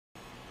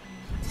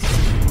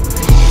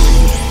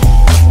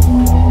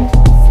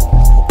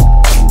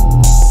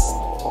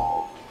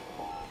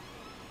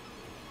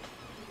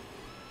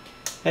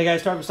Hey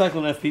guys, Tarek with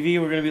Cyclone FPV.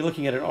 We're going to be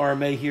looking at an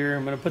RMA here.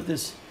 I'm going to put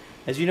this,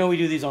 as you know, we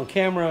do these on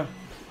camera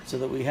so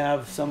that we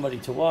have somebody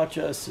to watch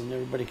us and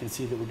everybody can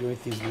see that we're doing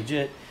things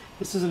legit.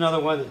 This is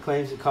another one that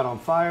claims it caught on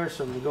fire,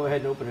 so I'm going to go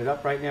ahead and open it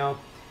up right now.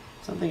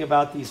 Something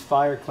about these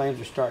fire claims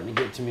are starting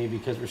to get to me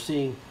because we're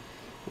seeing,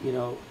 you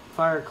know,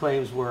 fire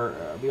claims where,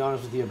 I'll be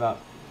honest with you,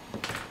 about,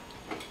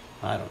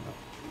 I don't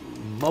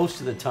know, most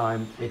of the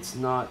time it's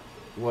not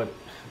what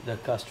the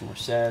customer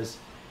says.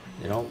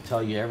 They don't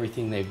tell you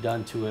everything they've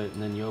done to it,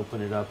 and then you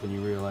open it up and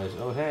you realize,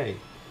 oh hey,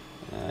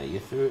 you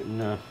threw it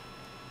in a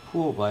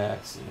pool by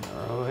accident,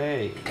 or oh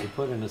hey, you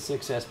put in a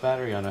 6S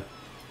battery on a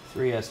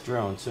 3S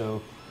drone.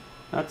 So,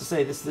 not to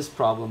say this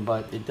problem,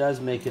 but it does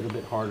make it a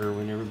bit harder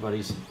when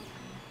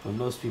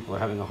most people are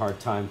having a hard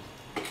time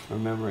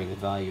remembering the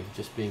value of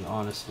just being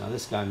honest. Now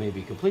this guy may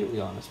be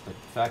completely honest, but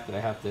the fact that I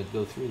have to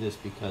go through this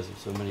because of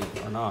so many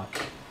that are not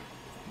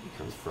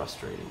becomes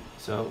frustrating.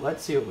 So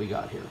let's see what we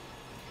got here.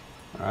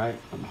 All right,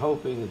 I'm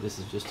hoping that this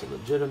is just a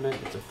legitimate,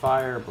 it's a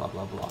fire, blah,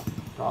 blah, blah.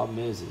 Problem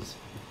is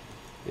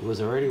it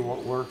was already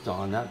worked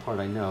on. That part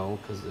I know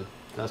because the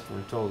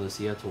customer told us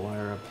he had to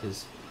wire up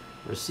his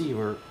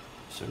receiver.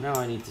 So now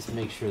I need to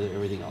make sure that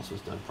everything else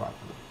was done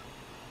properly.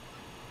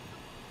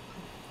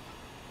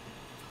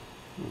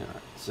 All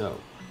right, so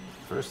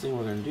first thing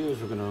we're going to do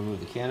is we're going to remove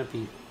the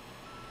canopy.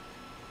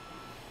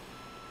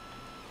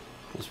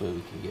 This way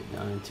we can get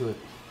down into it.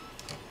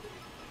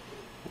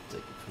 We'll take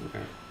it from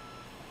there.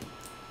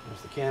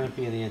 There's the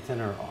canopy and the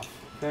antenna are off.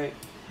 Okay,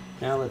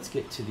 now let's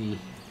get to the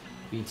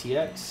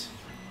VTX.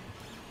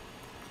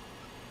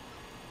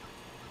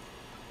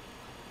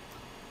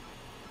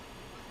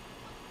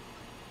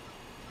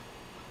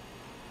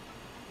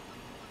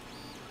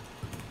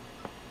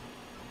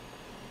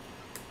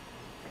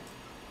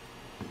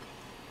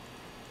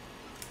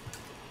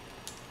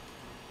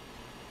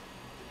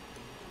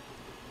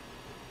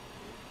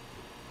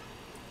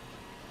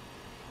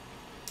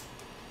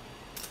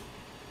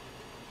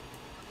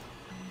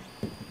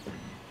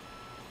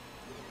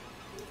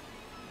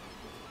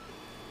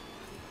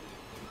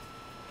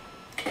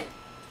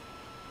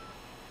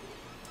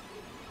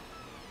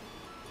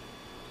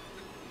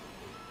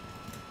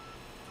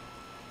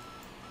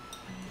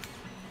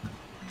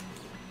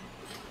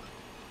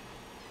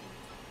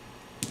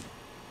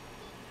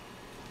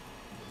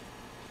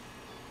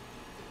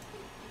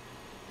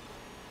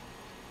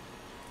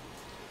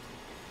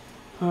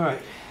 All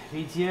right,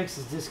 VTX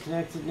is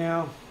disconnected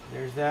now.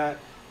 There's that.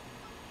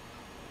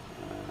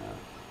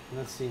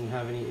 Not seeing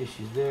have any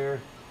issues there.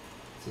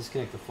 Let's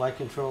disconnect the flight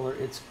controller.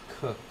 It's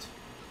cooked.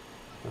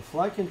 The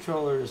flight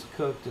controller is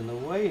cooked, and the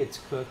way it's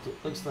cooked, it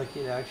looks like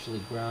it actually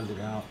grounded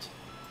out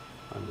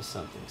onto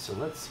something. So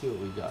let's see what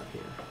we got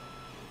here.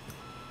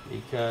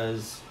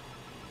 Because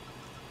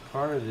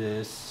part of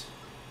this,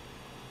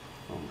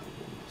 oh my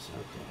goodness,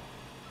 okay.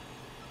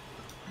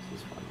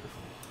 This is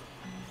wonderful.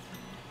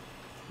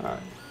 All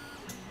right.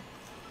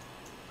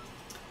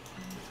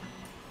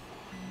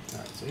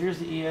 Alright, so here's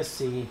the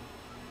ESC,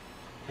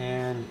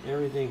 and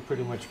everything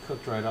pretty much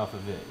cooked right off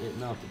of it. It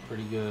melted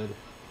pretty good.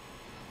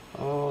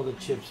 All the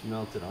chips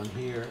melted on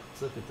here.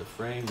 Let's look at the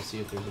frame to see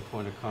if there's a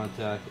point of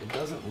contact. It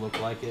doesn't look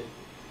like it.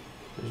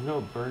 There's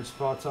no burn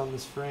spots on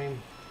this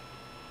frame.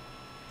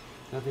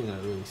 Nothing that I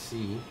really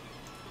see.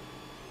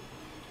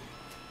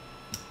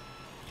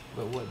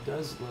 But what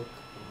does look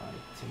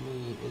like to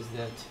me is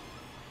that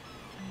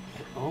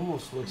it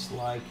almost looks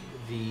like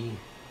the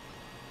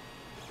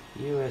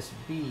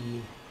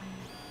USB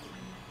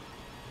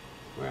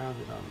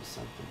grounded onto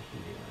something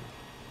here.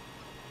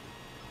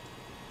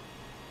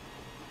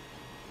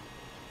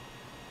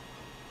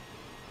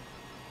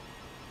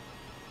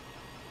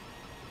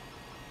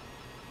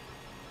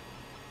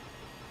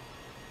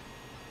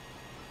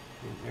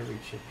 And every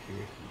chip here,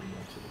 you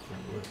go to the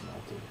front where it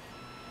melted.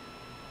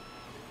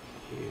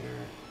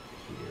 Here,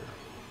 here.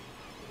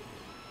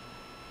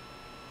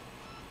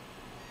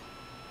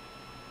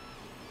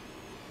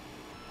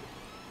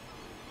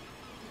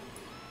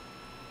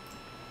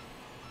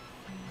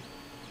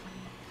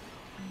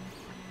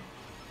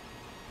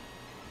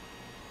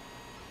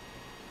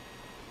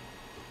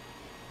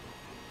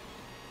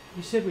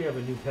 You said we have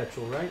a new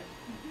Petrel, right?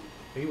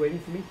 Mm-hmm. Are you waiting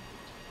for me?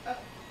 Okay,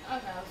 I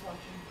was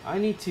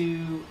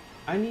watching.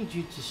 I need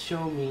you to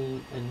show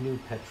me a new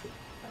Petrel.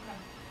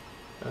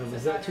 Okay.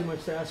 Is that too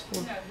much to ask for?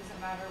 No, it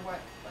doesn't matter what.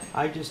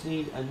 I just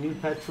need a new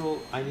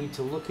Petrel. I need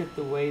to look at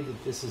the way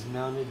that this is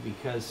mounted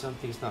because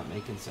something's not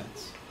making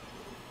sense.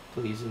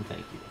 Please and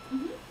thank you.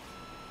 Mm-hmm.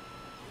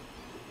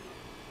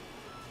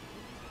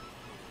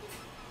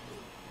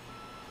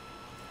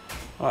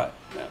 Alright,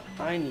 now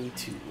I need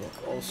to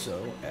look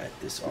also at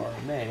this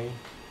RMA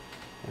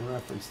and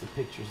reference the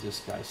pictures this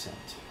guy sent.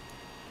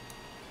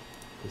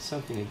 There's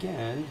something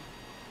again,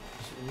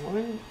 there's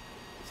one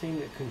thing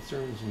that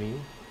concerns me,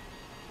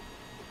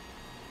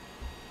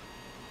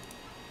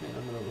 and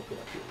I'm going to look it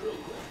up here real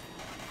quick.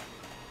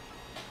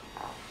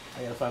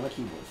 I got to find my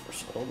keyboard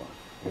first, so hold on.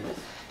 Here it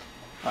is.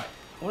 Alright,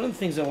 one of the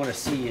things I want to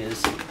see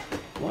is,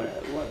 one of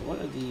the,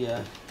 let me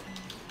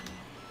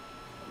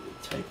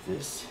type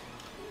this.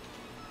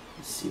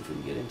 Let's see if we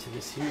can get into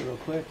this here real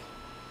quick.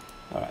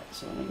 All right,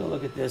 so I'm gonna go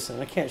look at this,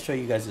 and I can't show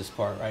you guys this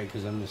part, right?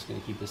 Because I'm just gonna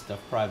keep this stuff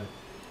private.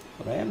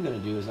 What I am gonna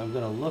do is I'm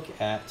gonna look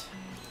at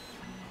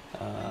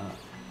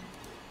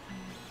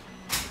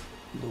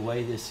the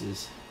way this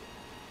is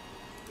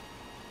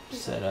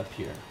set up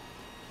here.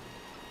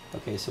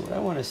 Okay, so what I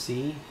want to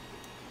see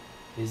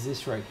is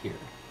this right here.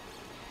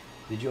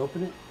 Did you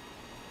open it?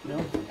 No?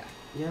 Yeah.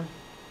 Yeah?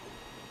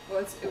 Well,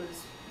 it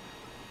was.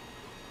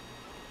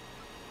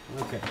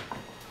 Okay.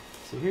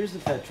 So here's the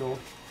Petrel.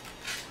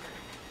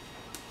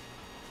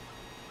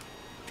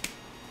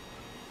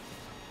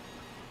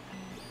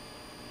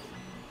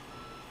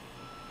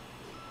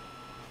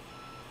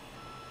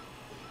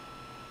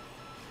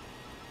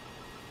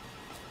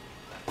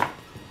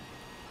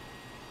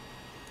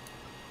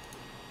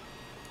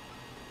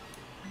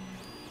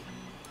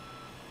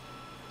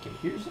 Okay,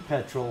 here's the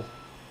Petrel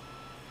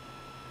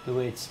the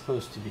way it's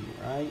supposed to be,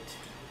 right?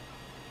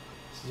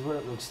 This is what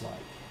it looks like.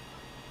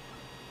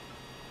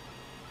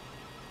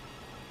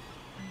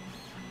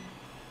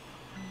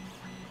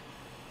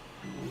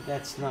 And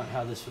that's not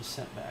how this was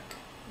sent back.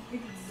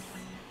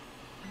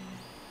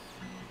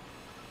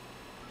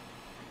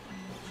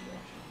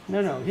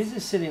 No, his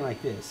is sitting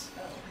like this.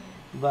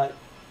 But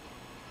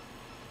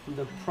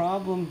the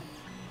problem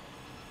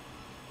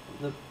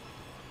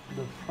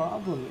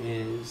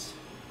is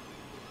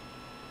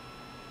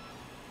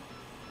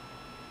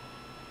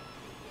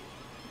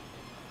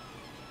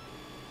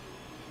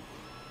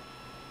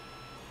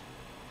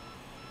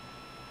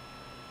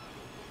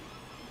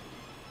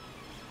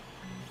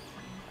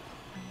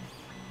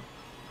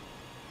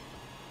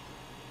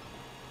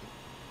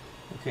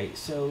okay,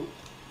 so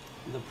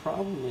the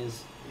problem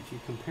is if you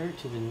compare it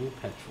to the new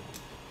Petrel.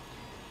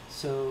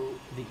 So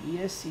the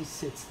ESC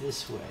sits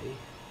this way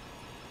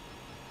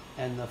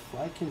and the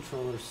flight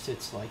controller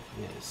sits like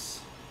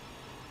this.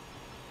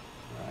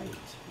 Right? Is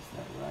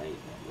that right?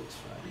 That looks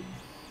right.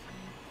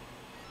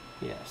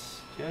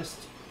 Yes,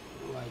 just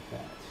like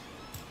that.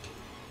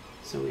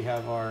 So we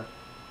have our,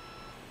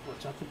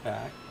 what's at the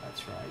back,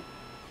 that's right.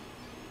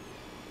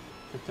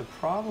 But the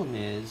problem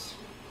is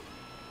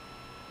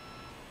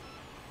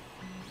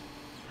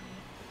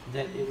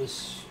that it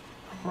was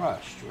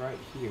crushed right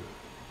here.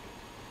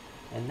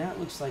 And that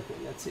looks like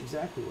that's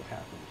exactly what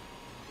happened.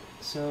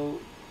 So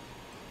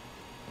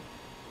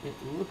it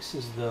looks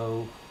as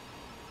though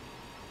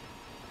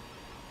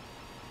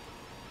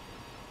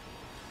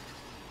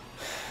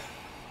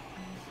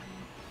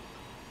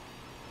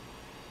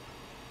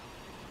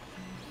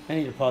I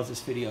need to pause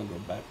this video and go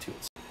back to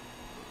it.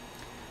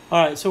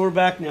 All right, so we're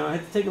back now. I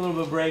had to take a little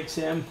bit of a break.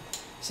 Sam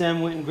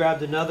went and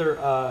grabbed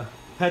another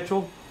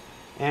Petrel,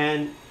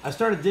 and I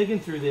started digging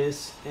through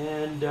this.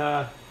 And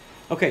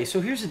okay, so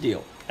here's the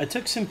deal. I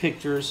took some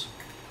pictures.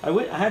 I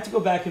had to go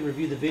back and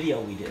review the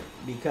video we did,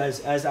 because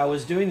as I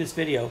was doing this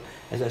video,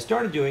 as I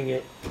started doing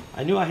it,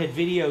 I knew I had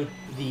videoed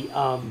the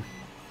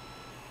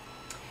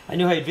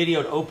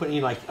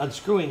opening, like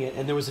unscrewing it,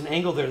 and there was an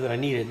angle there that I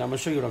needed, and I'm gonna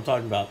show you what I'm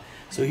talking about.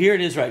 So here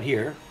it is right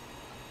here,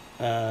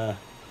 and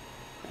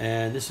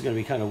this is gonna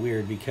be kind of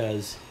weird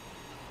because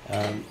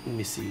let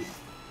me see.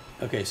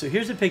 Okay, so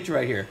here's a picture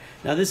right here.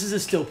 Now this is a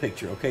still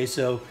picture, okay?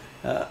 So,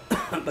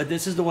 but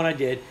this is the one I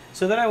did.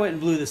 So then I went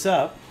and blew this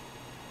up.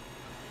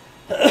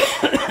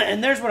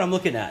 And there's what I'm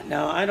looking at.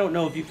 Now, I don't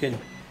know if you can,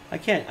 I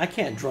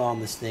can't draw on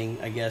this thing,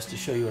 I guess, to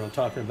show you what I'm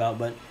talking about,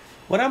 but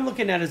what I'm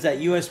looking at is that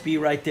USB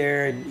right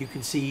there, and you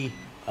can see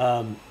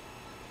right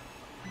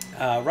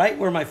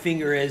where my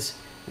finger is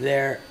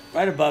there,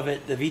 right above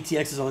it, the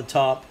VTX is on the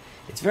top.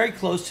 It's very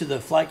close to the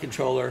flight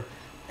controller,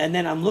 and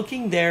then I'm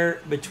looking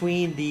there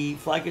between the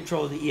flight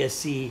controller and the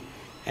ESC,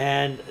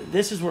 and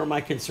this is where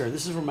my concern,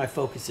 this is where my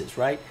focus is,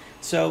 right?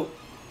 So,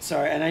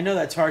 sorry, and I know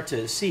that's hard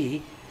to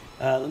see.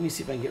 Let me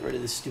see if I can get rid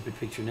of this stupid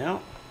picture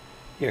now.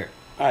 Here.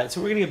 All right,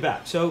 so we're going to get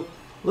back. So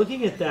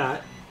looking at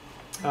that,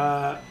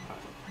 I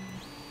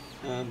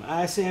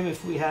asked Sam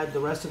if we had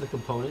the rest of the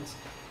components,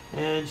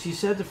 and she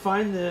said to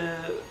find the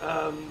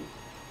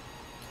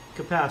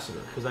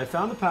capacitor, because I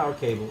found the power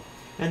cable.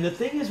 And the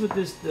thing is with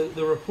this,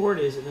 the report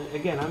is, and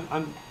again,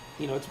 I'm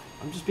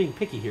just being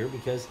picky here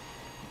because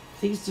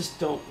things just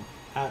don't,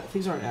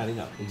 things aren't adding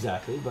up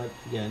exactly, but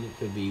again, it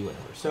could be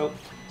whatever. So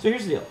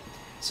here's the deal.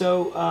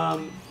 So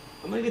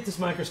I'm going to get this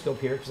microscope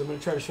here because I'm going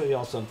to try to show you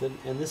all something,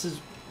 and this is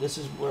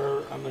where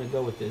I'm going to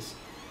go with this.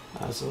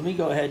 So let me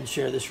go ahead and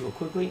share this real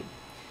quickly.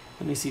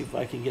 Let me see if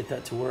I can get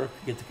that to work,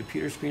 get the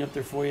computer screen up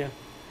there for you.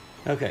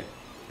 Okay,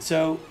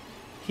 so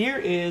here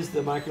is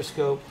the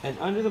microscope, and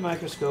under the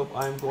microscope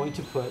I'm going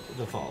to put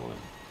the following.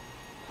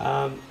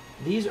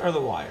 These are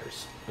the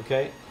wires,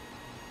 okay?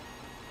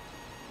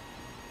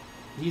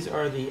 These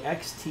are the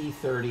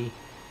XT30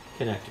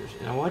 connectors,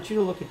 and I want you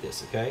to look at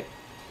this, okay?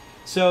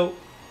 So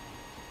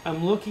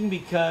I'm looking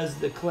because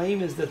the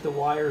claim is that the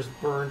wires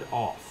burned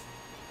off.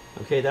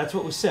 Okay, that's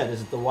what was said, is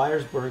that the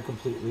wires burned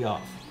completely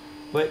off.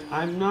 But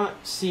I'm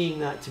not seeing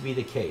that to be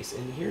the case.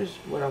 And here's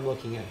what I'm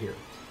looking at here.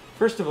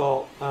 First of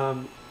all,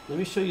 let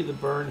me show you the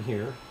burn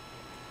here.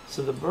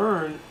 So the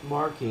burn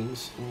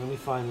markings, and let me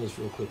find those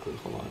real quickly.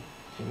 Hold on.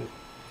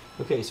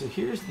 Okay, so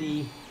here's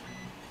the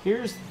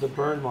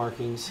burn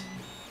markings,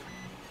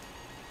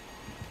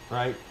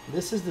 right?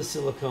 This is the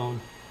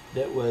silicone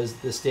that was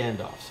the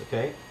standoffs,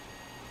 okay?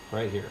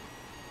 Right here,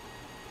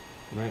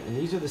 right? And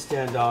these are the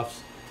standoffs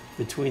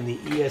between the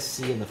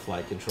ESC and the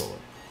flight controller,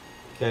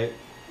 okay?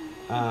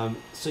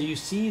 So you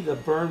see the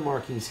burn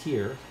markings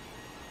here,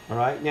 all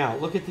right? Now,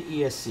 look at the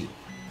ESC.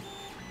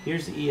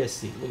 Here's the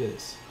ESC, look at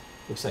this.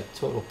 Looks like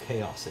total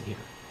chaos in here.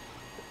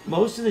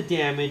 Most of the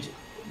damage,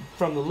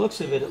 from the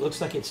looks of it, it looks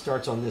like it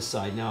starts on this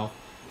side. Now,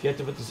 if you have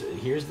to put this,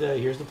 here's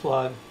the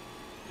plug,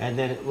 and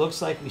then it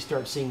looks like we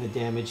start seeing the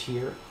damage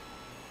here,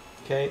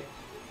 okay,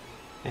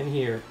 and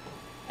here.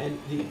 And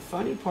the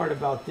funny part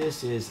about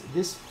this is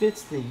this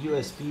fits the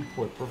USB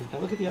port perfect. Now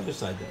look at the other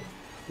side though.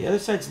 The other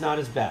side's not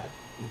as bad,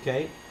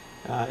 okay.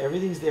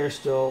 Everything's there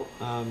still.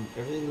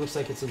 Everything looks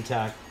like it's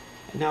intact.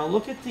 Now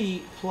look at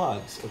the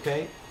plugs,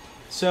 okay.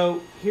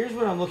 So here's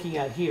what I'm looking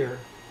at here,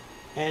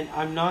 and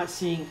I'm not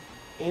seeing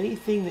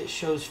anything that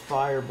shows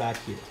fire back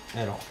here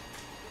at all.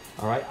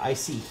 All right, I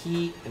see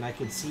heat, and I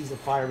can see the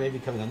fire maybe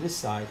coming on this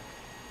side,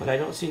 but I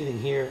don't see anything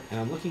here, and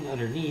I'm looking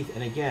underneath,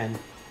 and again,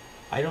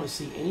 I don't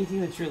see anything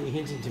that's really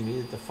hinting to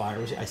me that the fire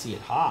was, I see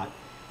it hot,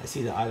 I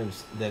see the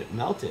items that it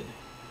melted,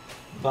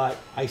 but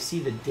I see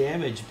the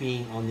damage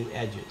being on the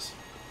edges,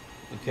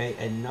 okay,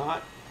 and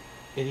not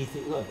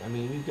anything. Look, I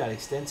mean, we've got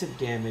extensive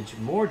damage,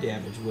 more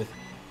damage with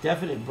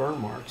definite burn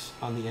marks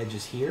on the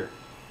edges here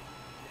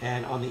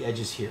and on the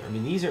edges here. I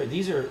mean, these are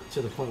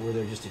to the point where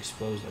they're just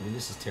exposed. I mean,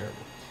 this is terrible,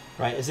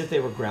 right? As if they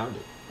were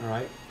grounded, all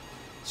right?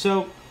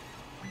 So,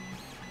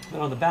 but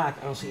on the back,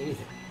 I don't see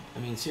anything. I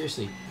mean,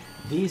 seriously,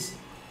 these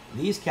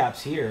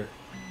caps here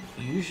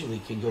usually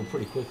can go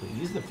pretty quickly.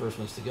 These are the first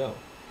ones to go.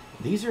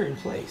 These are in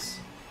place.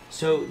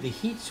 So the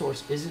heat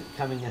source isn't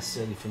coming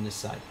necessarily from this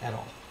side at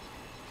all.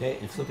 Okay,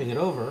 and flipping it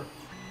over,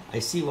 I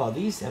see while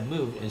these have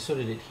moved, and so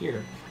did it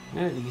here,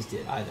 none of these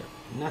did either.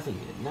 Nothing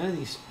did. None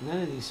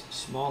of these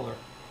smaller,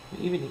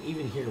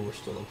 even here we're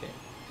still okay.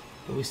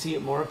 But we see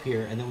it more up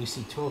here, and then we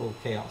see total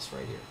chaos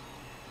right here.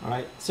 All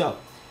right, so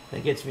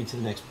that gets me to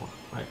the next point,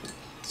 right?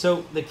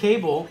 So the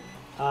cable,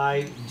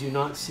 I do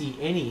not see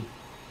any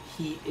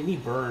heat, any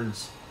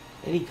burns,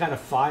 any kind of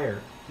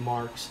fire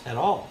marks at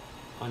all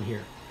on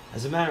here.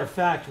 As a matter of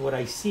fact, what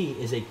I see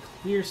is a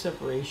clear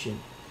separation.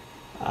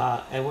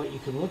 And what you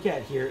can look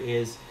at here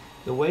is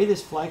the way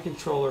this flight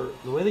controller,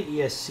 the way the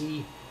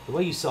ESC, the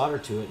way you solder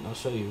to it, and I'll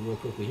show you real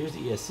quickly. Here's the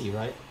ESC,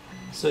 right?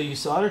 So you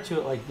solder to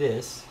it like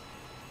this,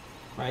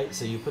 right?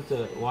 So you put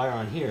the wire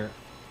on here,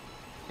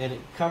 and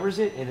it covers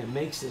it, and it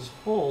makes this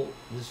hole,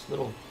 this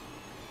little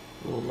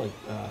like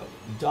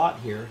dot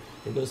here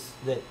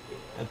that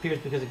appears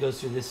because it goes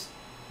through this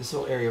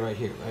little area right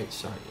here, right?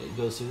 Sorry, it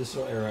goes through this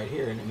little area right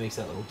here, and it makes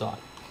that little dot.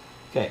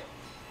 Okay.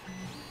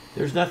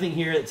 There's nothing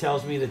here that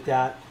tells me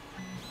that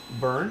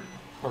burned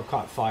or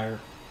caught fire.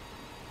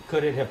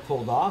 Could it have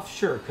pulled off?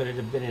 Sure. Could it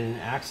have been in an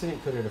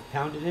accident? Could it have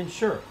pounded in?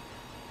 Sure.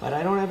 But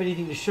I don't have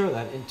anything to show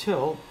that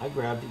until I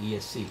grab the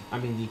ESC. I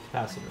mean the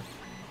capacitor.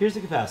 Here's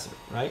the capacitor,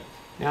 right?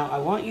 Now I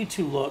want you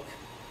to look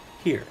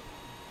here.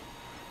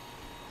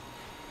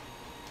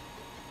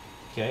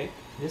 Okay,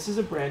 this is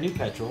a brand new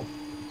Petrel.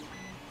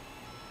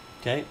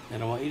 Okay,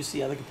 and I want you to see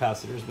how the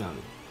capacitor is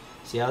mounted.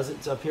 See how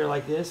it's up here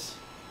like this?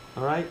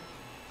 All right.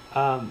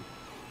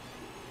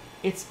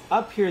 It's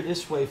up here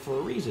this way for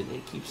a reason.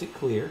 It keeps it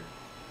clear,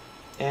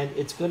 and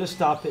it's going to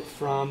stop it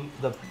from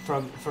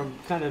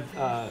kind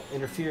of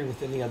interfering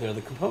with any other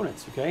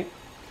components. Okay,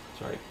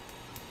 sorry.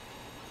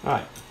 All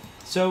right.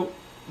 So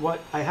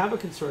what I have a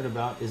concern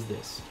about is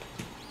this.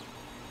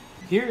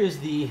 Here is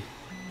the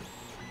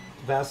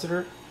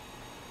capacitor,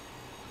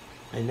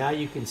 and now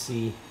you can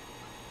see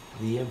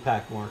the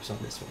impact marks on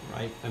this one,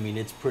 right? I mean,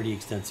 it's pretty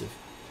extensive.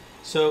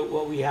 So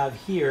what we have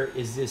here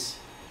is this,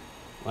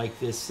 like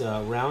this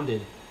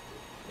rounded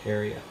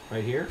area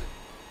right here,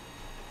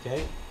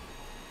 okay?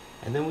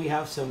 And then we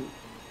have some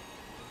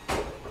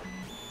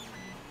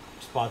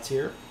spots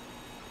here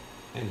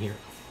and here,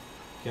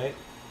 okay?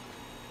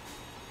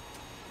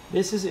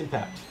 This is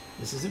impact.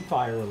 This isn't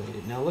fire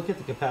related. Now look at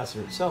the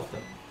capacitor itself though.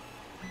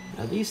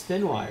 Now these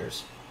thin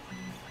wires,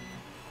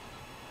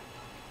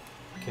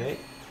 okay?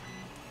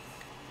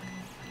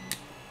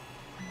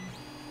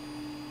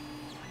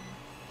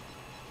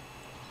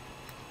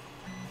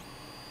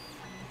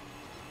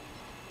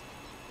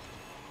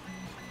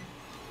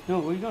 No,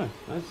 what are you doing?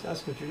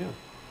 Ask what you're doing.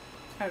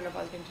 I don't know if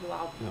I was getting too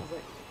loud. No. I was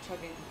like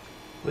chugging.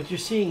 What you're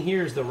seeing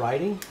here is the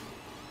writing.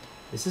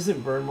 This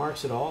isn't burn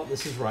marks at all.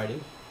 This is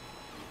writing.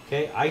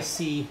 Okay, I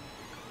see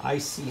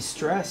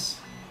stress,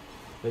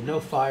 but no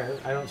fire.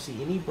 I don't see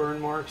any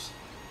burn marks.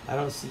 I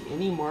don't see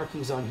any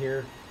markings on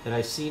here that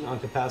I've seen on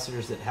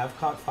capacitors that have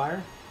caught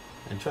fire.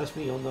 And trust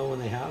me, you'll know when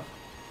they have.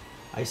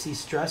 I see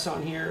stress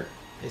on here.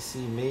 I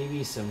see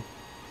maybe some,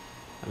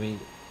 I mean,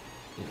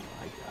 you know,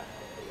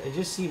 I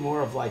just see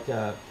more like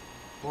a,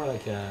 I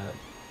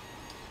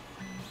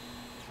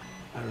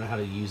don't know how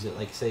to use it,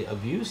 like say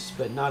abuse,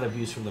 but not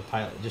abuse from the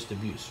pilot, just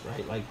abuse,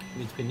 right? Like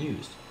it's been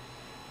used.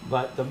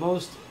 But the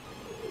most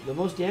the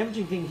most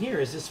damaging thing here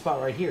is this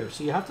spot right here.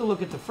 So you have to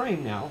look at the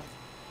frame now.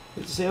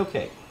 You have to say,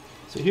 okay,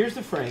 so here's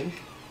the frame.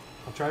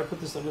 I'll try to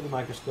put this under the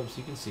microscope so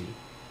you can see.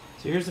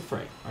 So here's the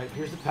frame, right?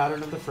 Here's the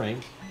pattern of the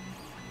frame.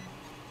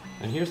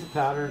 And here's the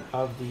pattern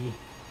of the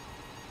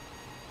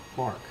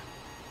mark.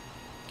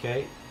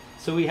 Okay?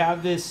 So we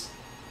have this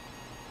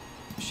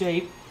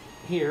shape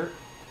here.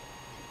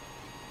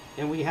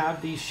 And we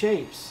have these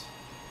shapes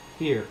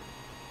here.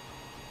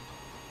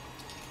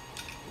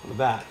 On the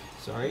back,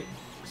 sorry.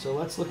 So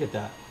let's look at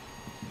that.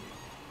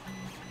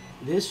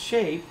 This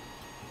shape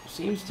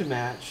seems to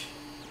match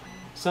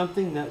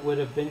something that would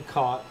have been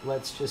caught,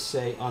 let's just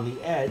say, on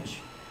the edge.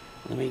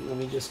 Let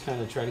me just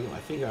kind of try to get my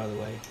finger out of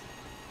the way.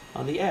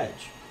 On the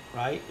edge,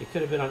 right? It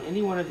could have been on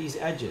any one of these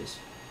edges.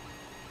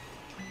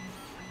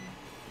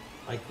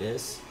 Like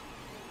this.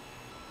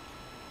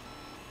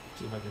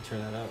 See if I can turn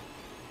that up.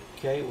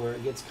 Okay, where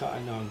it gets caught. I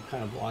know I'm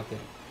kind of blocking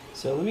it.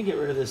 So let me get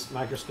rid of this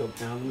microscope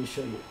now. Let me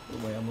show you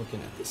the way I'm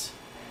looking at this.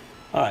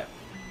 All right.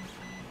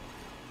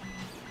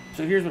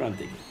 So here's what I'm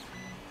thinking.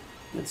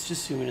 Let's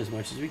just zoom in as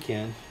much as we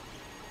can.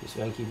 Just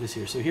so I can keep this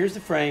here. So here's the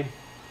frame.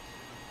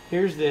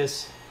 Here's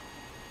this.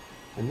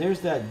 And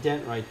there's that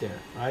dent right there,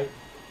 right?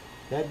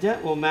 That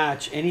dent will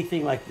match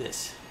anything like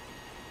this.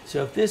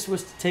 So if this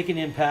was to take an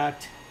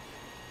impact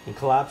and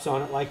collapse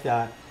on it like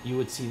that, you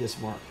would see this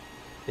mark.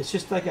 It's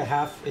just like a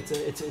half,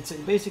 it's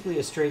basically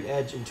a straight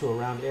edge into a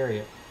round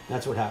area.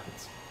 That's what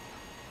happens.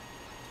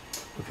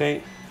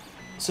 Okay,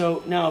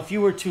 so now if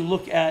you were to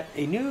look at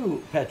a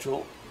new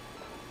Petrel,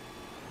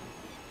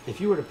 if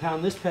you were to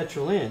pound this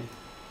Petrel in,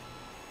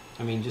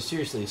 I mean just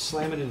seriously,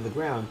 slam it into the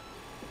ground,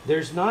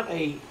 there's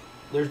nothing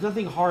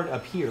hard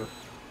up here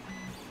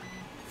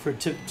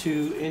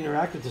to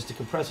interact with this, to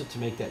compress it, to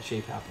make that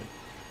shape happen.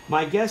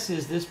 My guess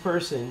is this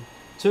person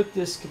took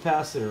this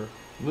capacitor,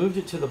 moved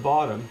it to the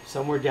bottom,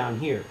 somewhere down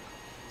here,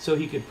 so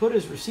he could put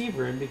his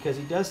receiver in, because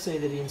he does say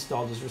that he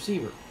installed his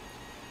receiver.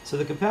 So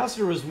the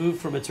capacitor was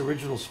moved from its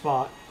original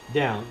spot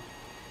down.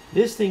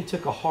 This thing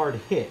took a hard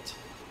hit.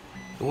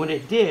 And when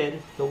it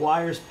did, the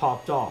wires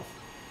popped off.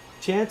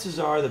 Chances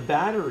are the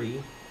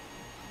battery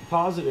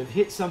positive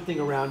hit something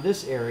around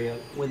this area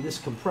when this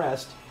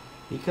compressed,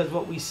 because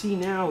what we see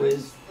now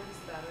is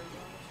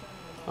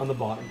on the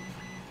bottom.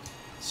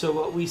 So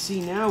what we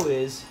see now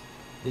is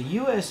the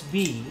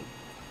USB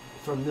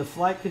from the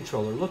flight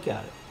controller. Look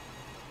at it.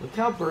 Look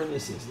how burned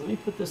this is. Let me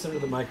put this under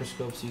the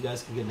microscope so you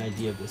guys can get an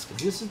idea of this,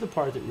 because this is the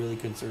part that really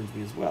concerns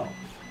me as well.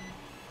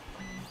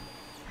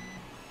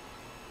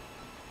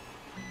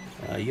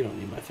 You don't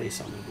need my face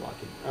on me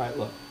blocking. All right,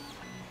 look.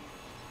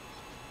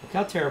 Look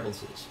how terrible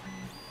this is.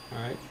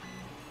 All right.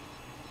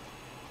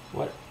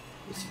 What?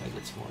 Let's see if I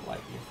get some more light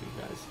here for you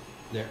guys.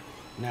 There.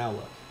 Now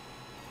look.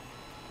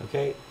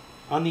 Okay.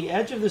 On the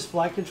edge of this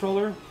flight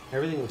controller,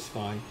 everything looks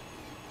fine.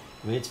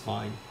 I mean, it's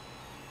fine.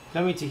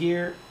 Coming to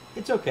here,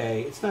 it's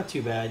okay. It's not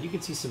too bad. You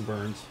can see some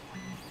burns.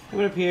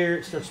 Coming up here,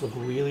 it starts to look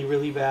really,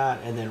 really bad.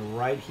 And then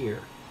right here,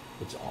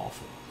 it's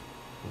awful.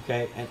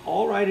 Okay. And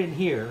all right in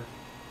here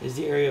is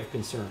the area of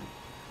concern.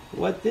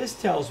 What this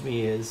tells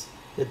me is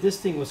that this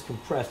thing was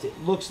compressed.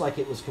 It looks like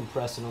it was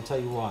compressed, and I'll tell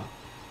you why.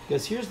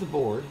 Because here's the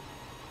board,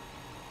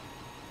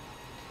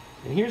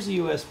 and here's the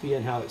USB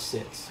and how it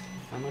sits.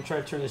 I'm going to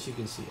try to turn this so you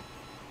can see it.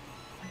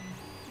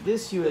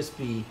 This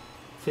USB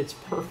fits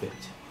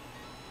perfect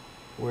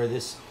where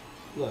this,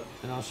 look,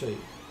 and I'll show you.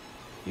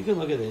 You can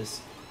look at this.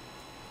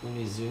 Let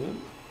me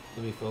zoom.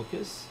 Let me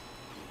focus.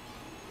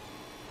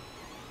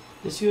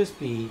 This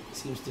USB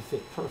seems to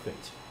fit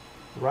perfect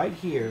right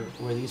here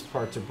where these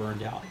parts are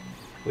burned out,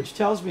 which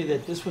tells me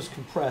that this was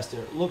compressed, or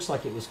it looks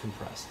like it was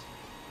compressed.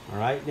 All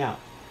right, now,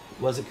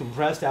 was it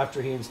compressed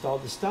after he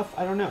installed the stuff?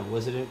 I don't know.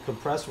 Was it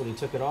compressed when he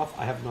took it off?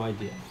 I have no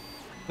idea.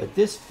 But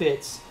this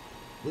fits,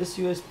 this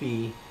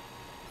USB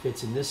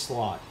fits in this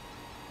slot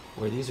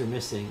where these are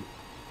missing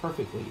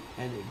perfectly,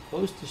 and it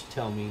goes to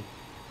tell me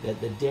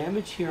that the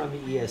damage here on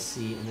the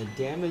ESC and the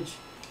damage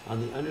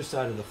on the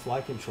underside of the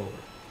flight controller,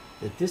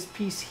 that this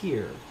piece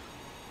here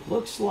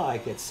looks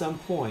like at some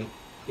point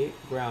it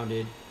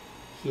grounded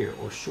here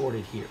or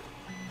shorted here,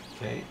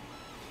 okay?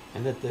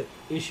 And that the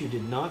issue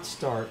did not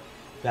start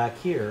back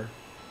here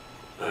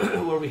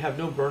where we have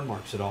no burn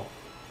marks at all.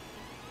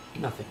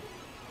 Nothing,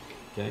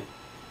 okay?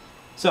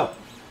 So,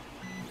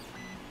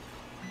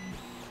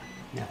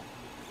 now,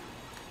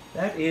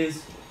 that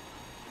is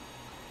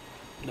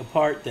the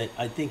part that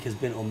I think has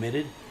been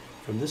omitted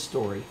from this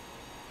story,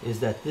 is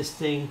that this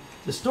thing,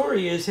 the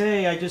story is,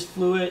 hey, I just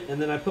flew it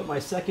and then I put my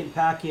second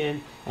pack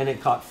in and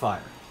it caught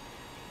fire.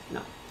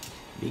 No,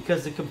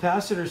 because the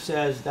capacitor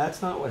says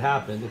that's not what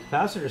happened. The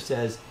capacitor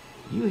says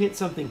you hit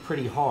something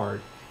pretty hard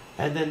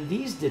and then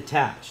these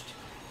detached.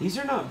 These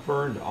are not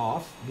burned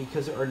off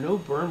because there are no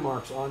burn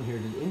marks on here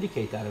to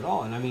indicate that at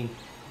all. And I mean,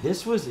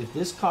 this was, if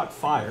this caught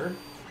fire,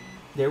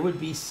 there would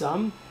be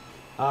some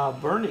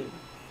burning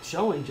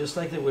showing, just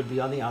like there would be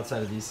on the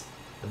outside of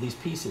these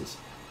pieces.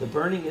 The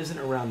burning isn't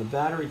around the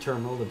battery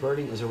terminal. The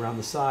burning is around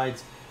the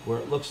sides, where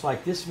it looks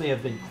like this may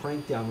have been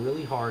cranked down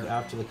really hard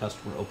after the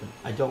customer opened.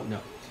 I don't know.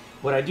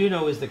 What I do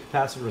know is the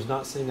capacitor was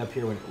not sitting up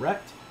here when it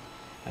wrecked.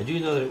 I do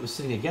know that it was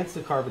sitting against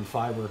the carbon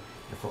fiber,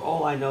 and for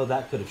all I know,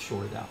 that could have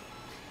shorted out.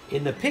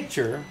 In the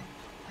picture,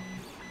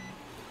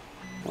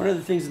 one of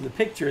the things in the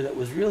picture that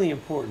was really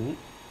important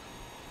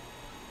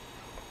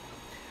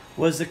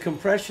was the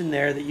compression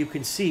there that you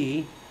can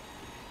see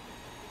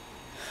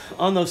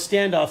on those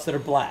standoffs that are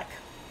black.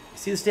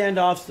 See the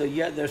standoffs?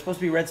 They're supposed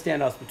to be red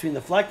standoffs between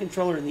the flight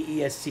controller and the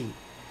ESC.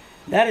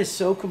 That is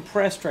so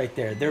compressed right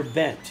there. They're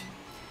bent.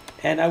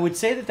 And I would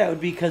say that that would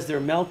be because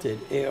they're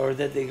melted or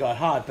that they got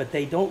hot, but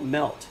they don't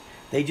melt.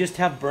 They just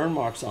have burn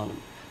marks on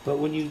them. But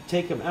when you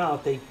take them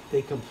out, they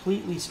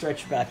completely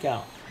stretch back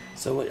out.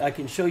 So what I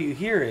can show you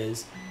here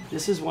is,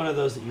 this is one of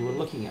those that you were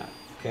looking at.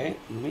 Okay,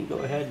 let me go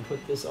ahead and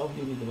put this, I'll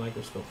give you the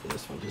microscope for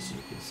this one just so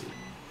you can see.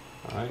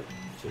 All right,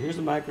 so here's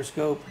the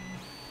microscope,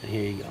 and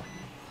here you go.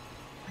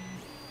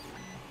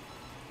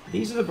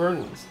 These are the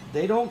burn ones.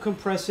 They don't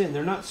compress in,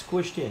 they're not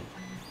squished in.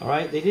 All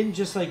right, they didn't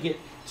just like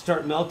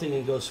start melting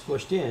and go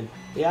squished in.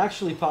 They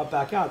actually pop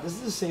back out. This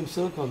is the same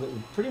silicone that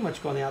would pretty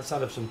much go on the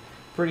outside of some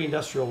pretty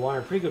industrial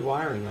wire, pretty good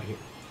wiring right here.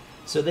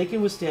 So they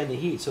can withstand the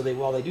heat. So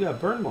while they do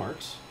have burn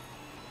marks,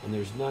 and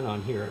there's none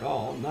on here at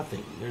all,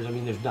 nothing. There's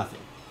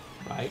nothing,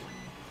 right?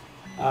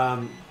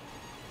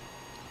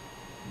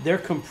 They're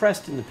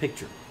compressed in the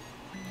picture.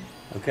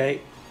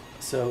 Okay,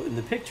 so in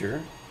the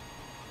picture,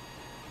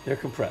 they're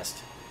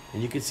compressed,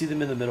 and you can see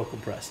them in the middle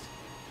compressed.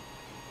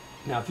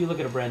 Now, if you look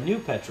at a brand new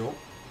Petrel,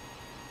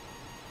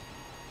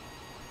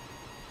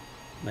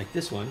 like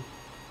this one,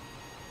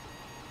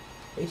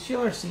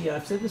 HGLRC,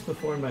 I've said this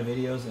before in my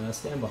videos, and I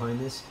stand behind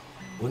this.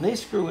 When they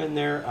screw in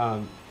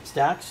their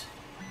stacks,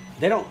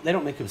 they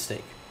don't make a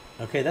mistake.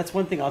 Okay, that's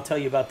one thing I'll tell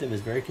you about them,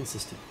 is very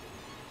consistent.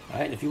 All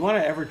right, and if you want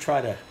to ever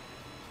try to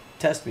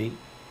test me,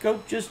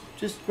 go just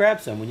grab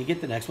some when you get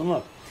the next one.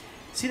 Look,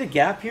 see the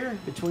gap here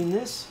between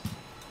this?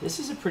 This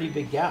is a pretty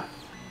big gap.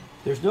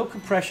 There's no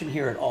compression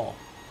here at all.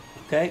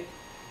 Okay,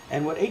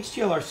 and what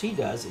HGLRC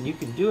does, and you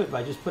can do it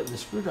by just putting the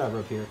screwdriver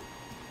up here.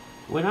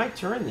 When I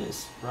turn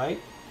this, right?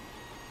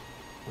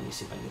 Let me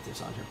see if I can get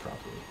this on here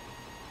properly.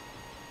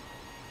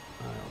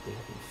 I don't think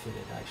I can fit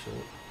it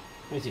actually.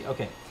 Let me see.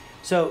 Okay,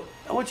 so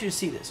I want you to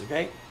see this.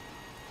 Okay,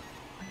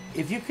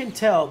 if you can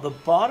tell, the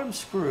bottom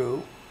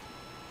screw,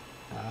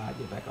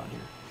 get back on here,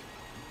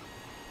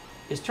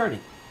 is turning.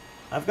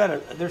 I've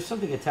got there's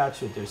something attached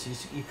to it there, so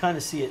you kind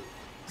of see it.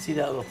 See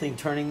that little thing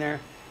turning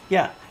there?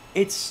 Yeah,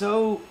 it's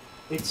so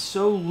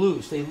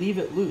loose. They leave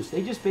it loose.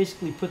 They just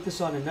basically put this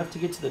on enough to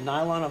get to the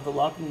nylon of the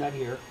locking nut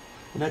here,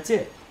 and that's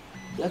it.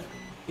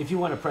 If you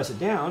want to press it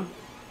down,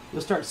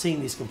 you'll start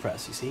seeing these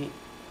compress. You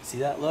see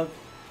that? Look,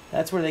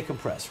 that's where they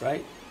compress,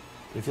 right?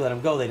 But if you let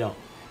them go, they don't.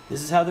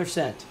 This is how they're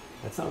sent.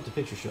 That's not what the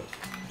picture shows.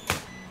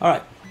 All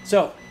right.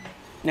 So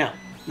now,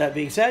 that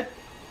being said,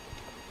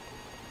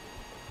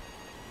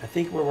 I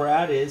think where we're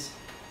at is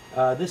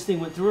this thing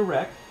went through a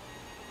wreck.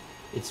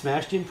 It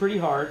smashed in pretty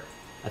hard.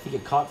 I think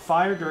it caught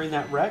fire during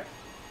that wreck,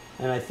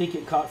 and I think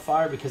it caught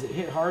fire because it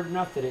hit hard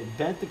enough that it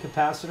bent the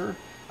capacitor.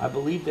 I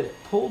believe that it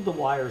pulled the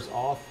wires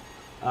off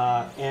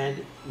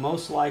and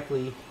most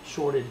likely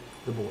shorted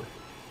the board.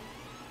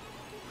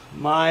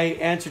 My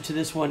answer to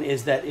this one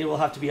is that it will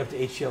have to be up to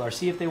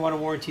HGLRC if they want a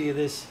warranty of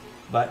this,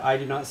 but I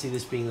do not see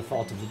this being the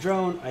fault of the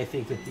drone. I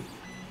think that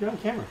you're on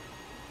camera.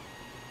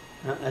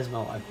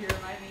 Esmo, You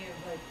remind me of,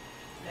 like,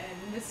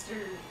 and Mr.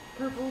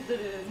 Purple did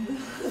it in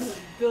the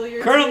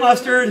billiard Colonel room.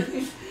 Mustard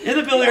in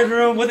the billiard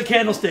room with a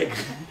candlestick.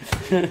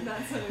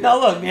 Now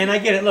look, man, I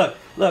get it. Look,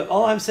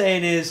 all I'm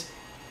saying is,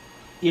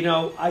 you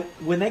know,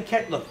 when they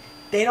catch, look,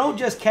 they don't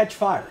just catch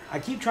fire. I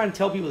keep trying to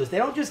tell people this. They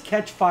don't just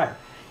catch fire.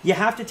 You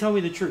have to tell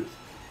me the truth.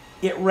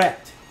 It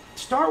wrecked.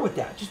 Start with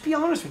that. Just be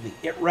honest with me.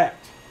 It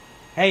wrecked.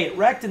 Hey, it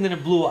wrecked and then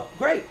it blew up.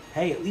 Great.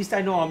 Hey, at least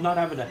I know I'm not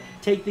having to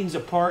take things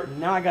apart and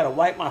now I got to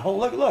wipe my whole,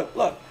 look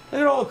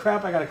at all the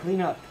crap I got to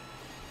clean up.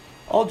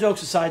 All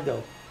jokes aside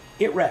though,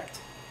 it wrecked.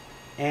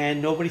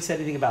 And nobody said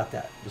anything about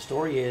that. The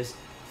story is,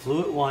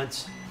 flew it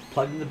once,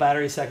 plugged in the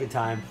battery a second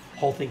time,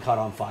 whole thing caught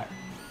on fire.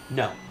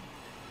 No.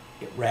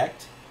 It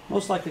wrecked,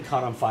 most likely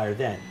caught on fire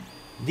then.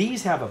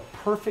 These have a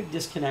perfect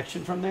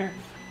disconnection from there.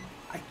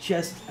 I'm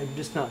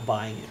just not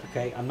buying it,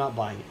 okay? I'm not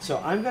buying it.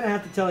 So I'm going to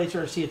have to tell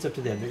HRC it's up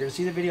to them. They're going to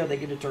see the video, they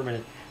can determine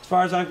it. As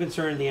far as I'm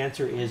concerned, the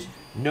answer is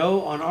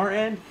no on our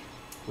end.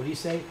 What do you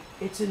say?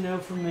 It's a no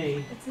from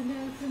me. It's a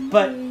no from me.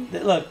 But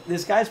look,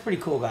 this guy's a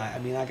pretty cool guy. I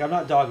mean, like, I'm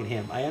not dogging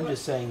him. I am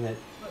just saying that.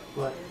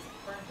 What? It's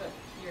burnt up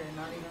here,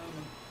 not even on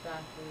the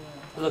back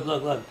of the...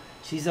 Look.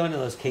 She's one of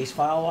those case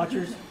file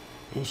watchers,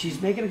 and she's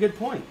making a good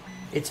point.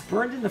 It's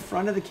burned in the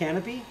front of the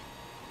canopy,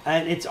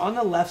 and it's on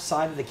the left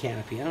side of the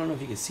canopy. I don't know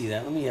if you can see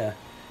that. Let me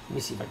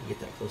see if I can get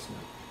that close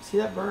enough. See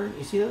that burn?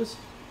 You see those?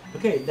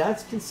 Okay,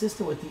 that's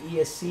consistent with the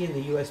ESC and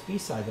the USB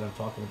side that I'm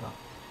talking about,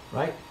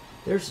 right?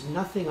 There's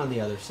nothing on the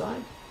other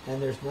side,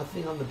 and there's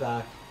nothing on the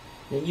back.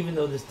 Now, even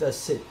though this does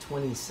sit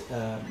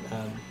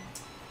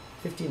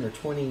 15 or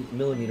 20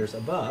 millimeters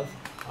above,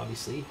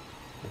 obviously,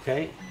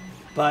 okay?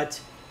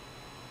 But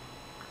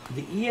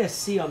the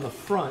ESC on the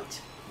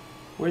front,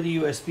 where the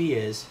USB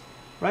is,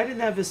 right in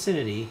that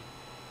vicinity,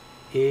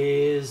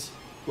 is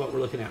what we're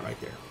looking at right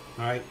there,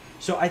 All right.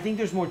 So I think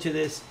there's more to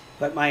this,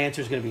 but my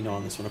answer is going to be no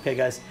on this one. Okay,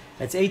 guys?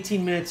 That's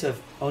 18 minutes of...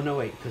 Oh, no,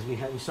 wait, because we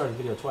started the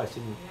video twice,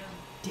 didn't we?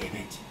 Yeah.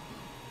 Damn it.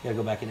 Gotta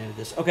go back and edit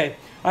this. Okay.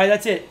 All right,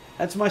 that's it.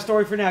 That's my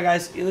story for now,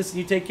 guys. You listen,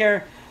 you take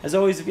care. As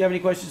always, if you have any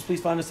questions, please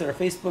find us at our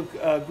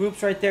Facebook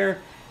groups right there.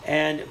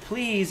 And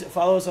please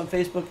follow us on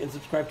Facebook and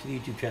subscribe to the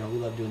YouTube channel. We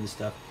love doing this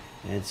stuff.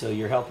 And so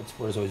your help and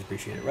support is always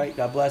appreciated, right?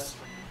 God bless.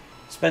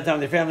 Spend time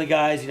with your family,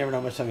 guys. You never know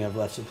how much time you have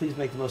left. So please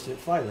make the most of it.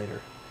 Fly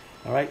later.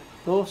 All right?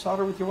 Go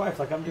solder with your wife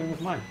like I'm doing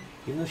with mine.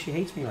 Even though she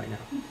hates me right now.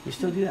 You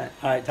still do that.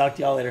 All right. Talk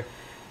to y'all later.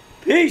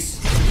 Peace.